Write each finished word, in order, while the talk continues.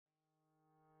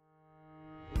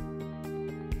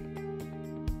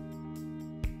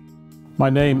My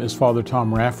name is Father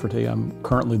Tom Rafferty. I'm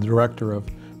currently the Director of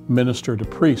Minister to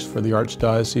Priest for the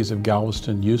Archdiocese of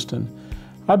Galveston-Houston.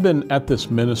 I've been at this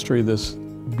ministry, this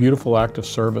beautiful act of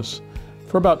service,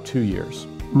 for about 2 years.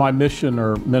 My mission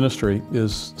or ministry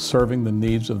is serving the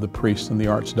needs of the priests in the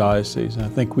Archdiocese. And I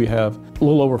think we have a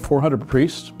little over 400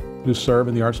 priests who serve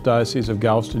in the Archdiocese of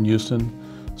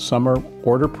Galveston-Houston. Some are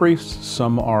order priests,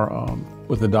 some are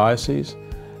with the diocese,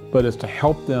 but it's to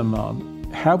help them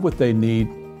have what they need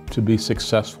to be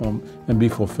successful and be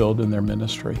fulfilled in their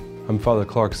ministry. I'm Father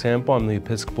Clark Sample. I'm the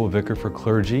Episcopal Vicar for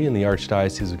Clergy in the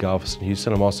Archdiocese of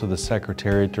Galveston-Houston. I'm also the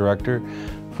Secretariat Director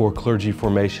for Clergy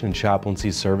Formation and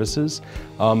Chaplaincy Services.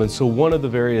 And so one of the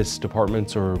various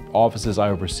departments or offices I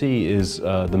oversee is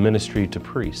the Ministry to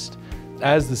Priest.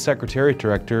 As the Secretariat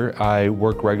Director, I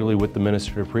work regularly with the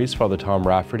Minister to Priest, Father Tom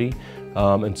Rafferty,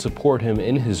 and support him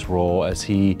in his role as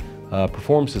he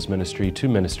performs his ministry to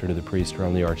minister to the priest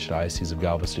around the Archdiocese of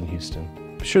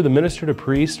Galveston-Houston. Sure, the Minister to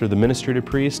Priest or the Ministry to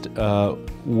Priest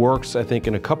works, I think,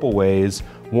 in a couple ways.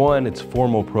 One, it's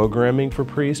formal programming for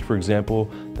priests. For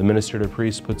example, the Minister to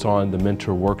Priest puts on the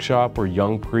Mentor Workshop where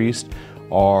young priests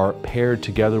are paired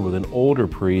together with an older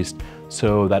priest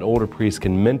so that older priest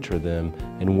can mentor them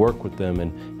and work with them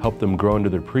and help them grow into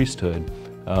their priesthood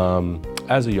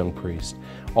as a young priest.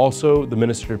 Also, the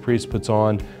Minister to Priest puts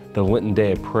on the Lenten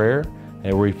Day of Prayer,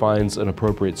 and where he finds an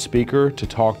appropriate speaker to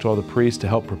talk to all the priests to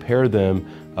help prepare them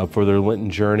for their Lenten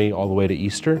journey all the way to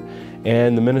Easter.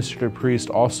 And the Minister to Priest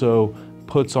also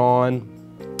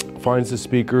finds the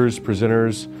speakers,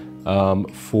 presenters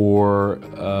for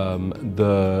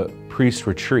the priest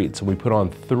retreats. So we put on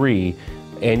 3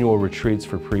 annual retreats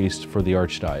for priests for the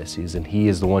Archdiocese, and he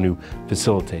is the one who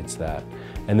facilitates that.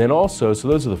 And then also, so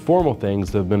those are the formal things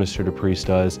the Minister to Priest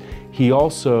does. He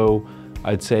also,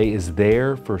 I'd say, is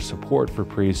there for support for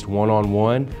priests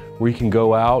one-on-one, where you can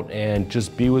go out and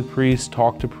just be with priests,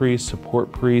 talk to priests,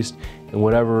 support priests in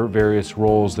whatever various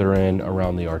roles they're in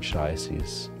around the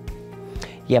Archdiocese.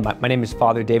 Yeah, my name is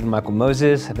Father David Michael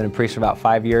Moses. I've been a priest for about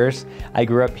 5 years. I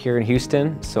grew up here in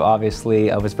Houston, so obviously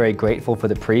I was very grateful for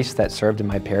the priests that served in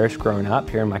my parish growing up,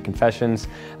 hearing my confessions,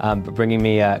 bringing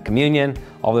me communion,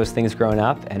 all those things growing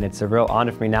up. And it's a real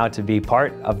honor for me now to be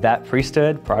part of that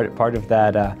priesthood, part of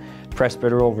that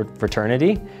presbyteral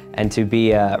fraternity, and to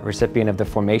be a recipient of the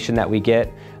formation that we get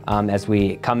as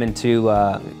we come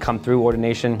through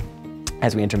ordination,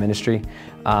 as we enter ministry.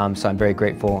 So I'm very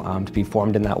grateful to be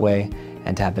formed in that way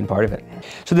and to have been part of it.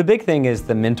 So the big thing is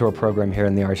the mentor program here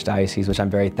in the Archdiocese, which I'm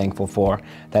very thankful for,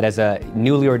 that as a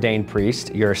newly ordained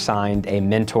priest, you're assigned a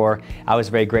mentor. I was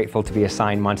very grateful to be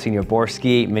assigned Monsignor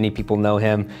Borski. Many people know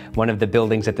him. One of the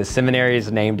buildings at the seminary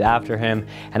is named after him.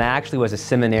 And I actually was a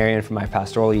seminarian for my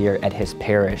pastoral year at his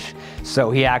parish.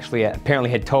 So he actually apparently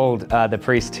had told the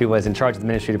priest who was in charge of the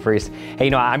ministry to priest, hey,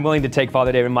 you know, I'm willing to take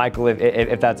Father David Michael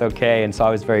if that's okay. And so I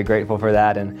was very grateful for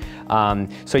that. And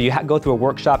so you go through a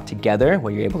workshop together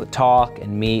where you're able to talk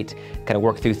and meet, kind of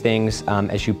work through things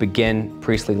as you begin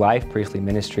priestly life, priestly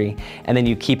ministry, and then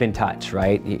you keep in touch,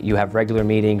 right? You have regular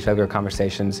meetings, regular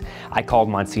conversations. I called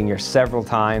Monsignor several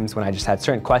times when I just had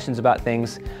certain questions about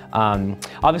things.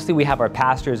 Obviously, we have our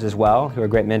pastors as well, who are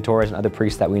great mentors, and other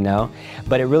priests that we know,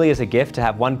 but it really is a gift to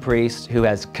have one priest who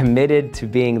has committed to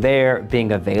being there,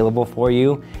 being available for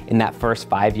you in that first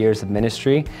 5 years of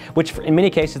ministry, which in many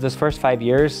cases, those first 5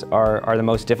 years are the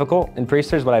most difficult in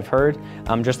priesthood, what I've heard.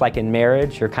 Just like in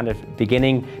marriage, you're kind of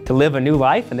beginning to live a new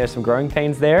life, and there's some growing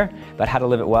pains there, but how to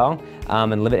live it well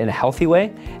and live it in a healthy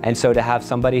way. And so to have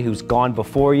somebody who's gone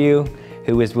before you,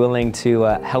 who is willing to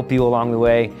help you along the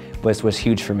way, was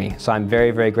huge for me. So I'm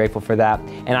very, very grateful for that.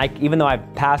 And even though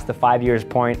I've passed the 5 years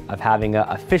point of having an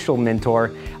official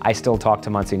mentor, I still talk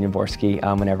to Monsignor Borski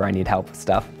whenever I need help with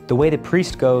stuff. The way the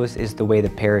priest goes is the way the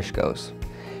parish goes.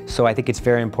 So I think it's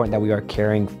very important that we are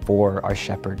caring for our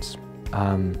shepherds.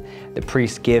 The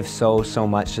priest gives so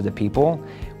much to the people.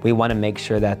 We want to make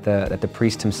sure that the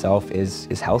priest himself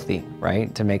is healthy,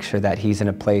 right? To make sure that he's in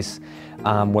a place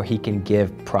where he can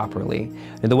give properly.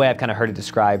 And the way I've kind of heard it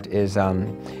described is,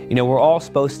 you know, we're all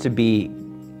supposed to be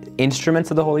instruments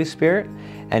of the Holy Spirit,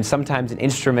 and sometimes an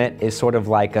instrument is sort of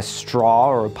like a straw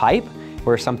or a pipe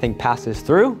where something passes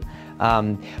through.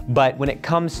 But when it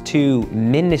comes to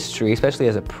ministry, especially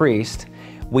as a priest,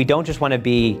 we don't just want to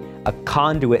be a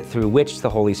conduit through which the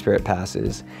Holy Spirit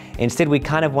passes. Instead, we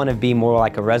kind of want to be more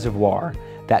like a reservoir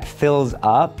that fills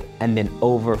up and then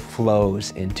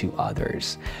overflows into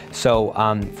others. So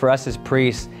for us as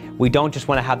priests, we don't just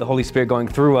want to have the Holy Spirit going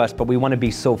through us, but we want to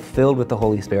be so filled with the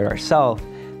Holy Spirit ourselves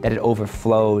that it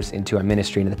overflows into our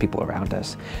ministry and the people around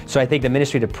us. So I think the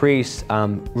ministry to priests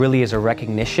really is a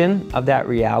recognition of that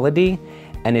reality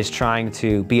and is trying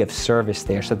to be of service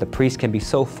there so that the priest can be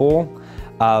so full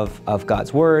of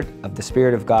God's word, of the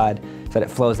Spirit of God, so that it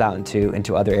flows out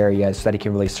into other areas so that he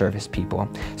can really service people,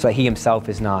 so that he himself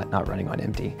is not running on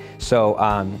empty. So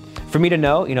for me to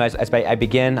know, as I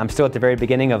begin, I'm still at the very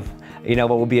beginning of what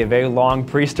will be a very long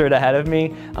priesthood ahead of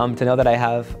me, to know that I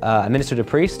have a minister to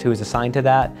priest who is assigned to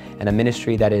that, and a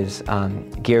ministry that is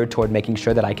geared toward making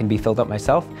sure that I can be filled up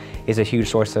myself, is a huge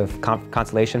source of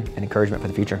consolation and encouragement for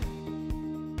the future.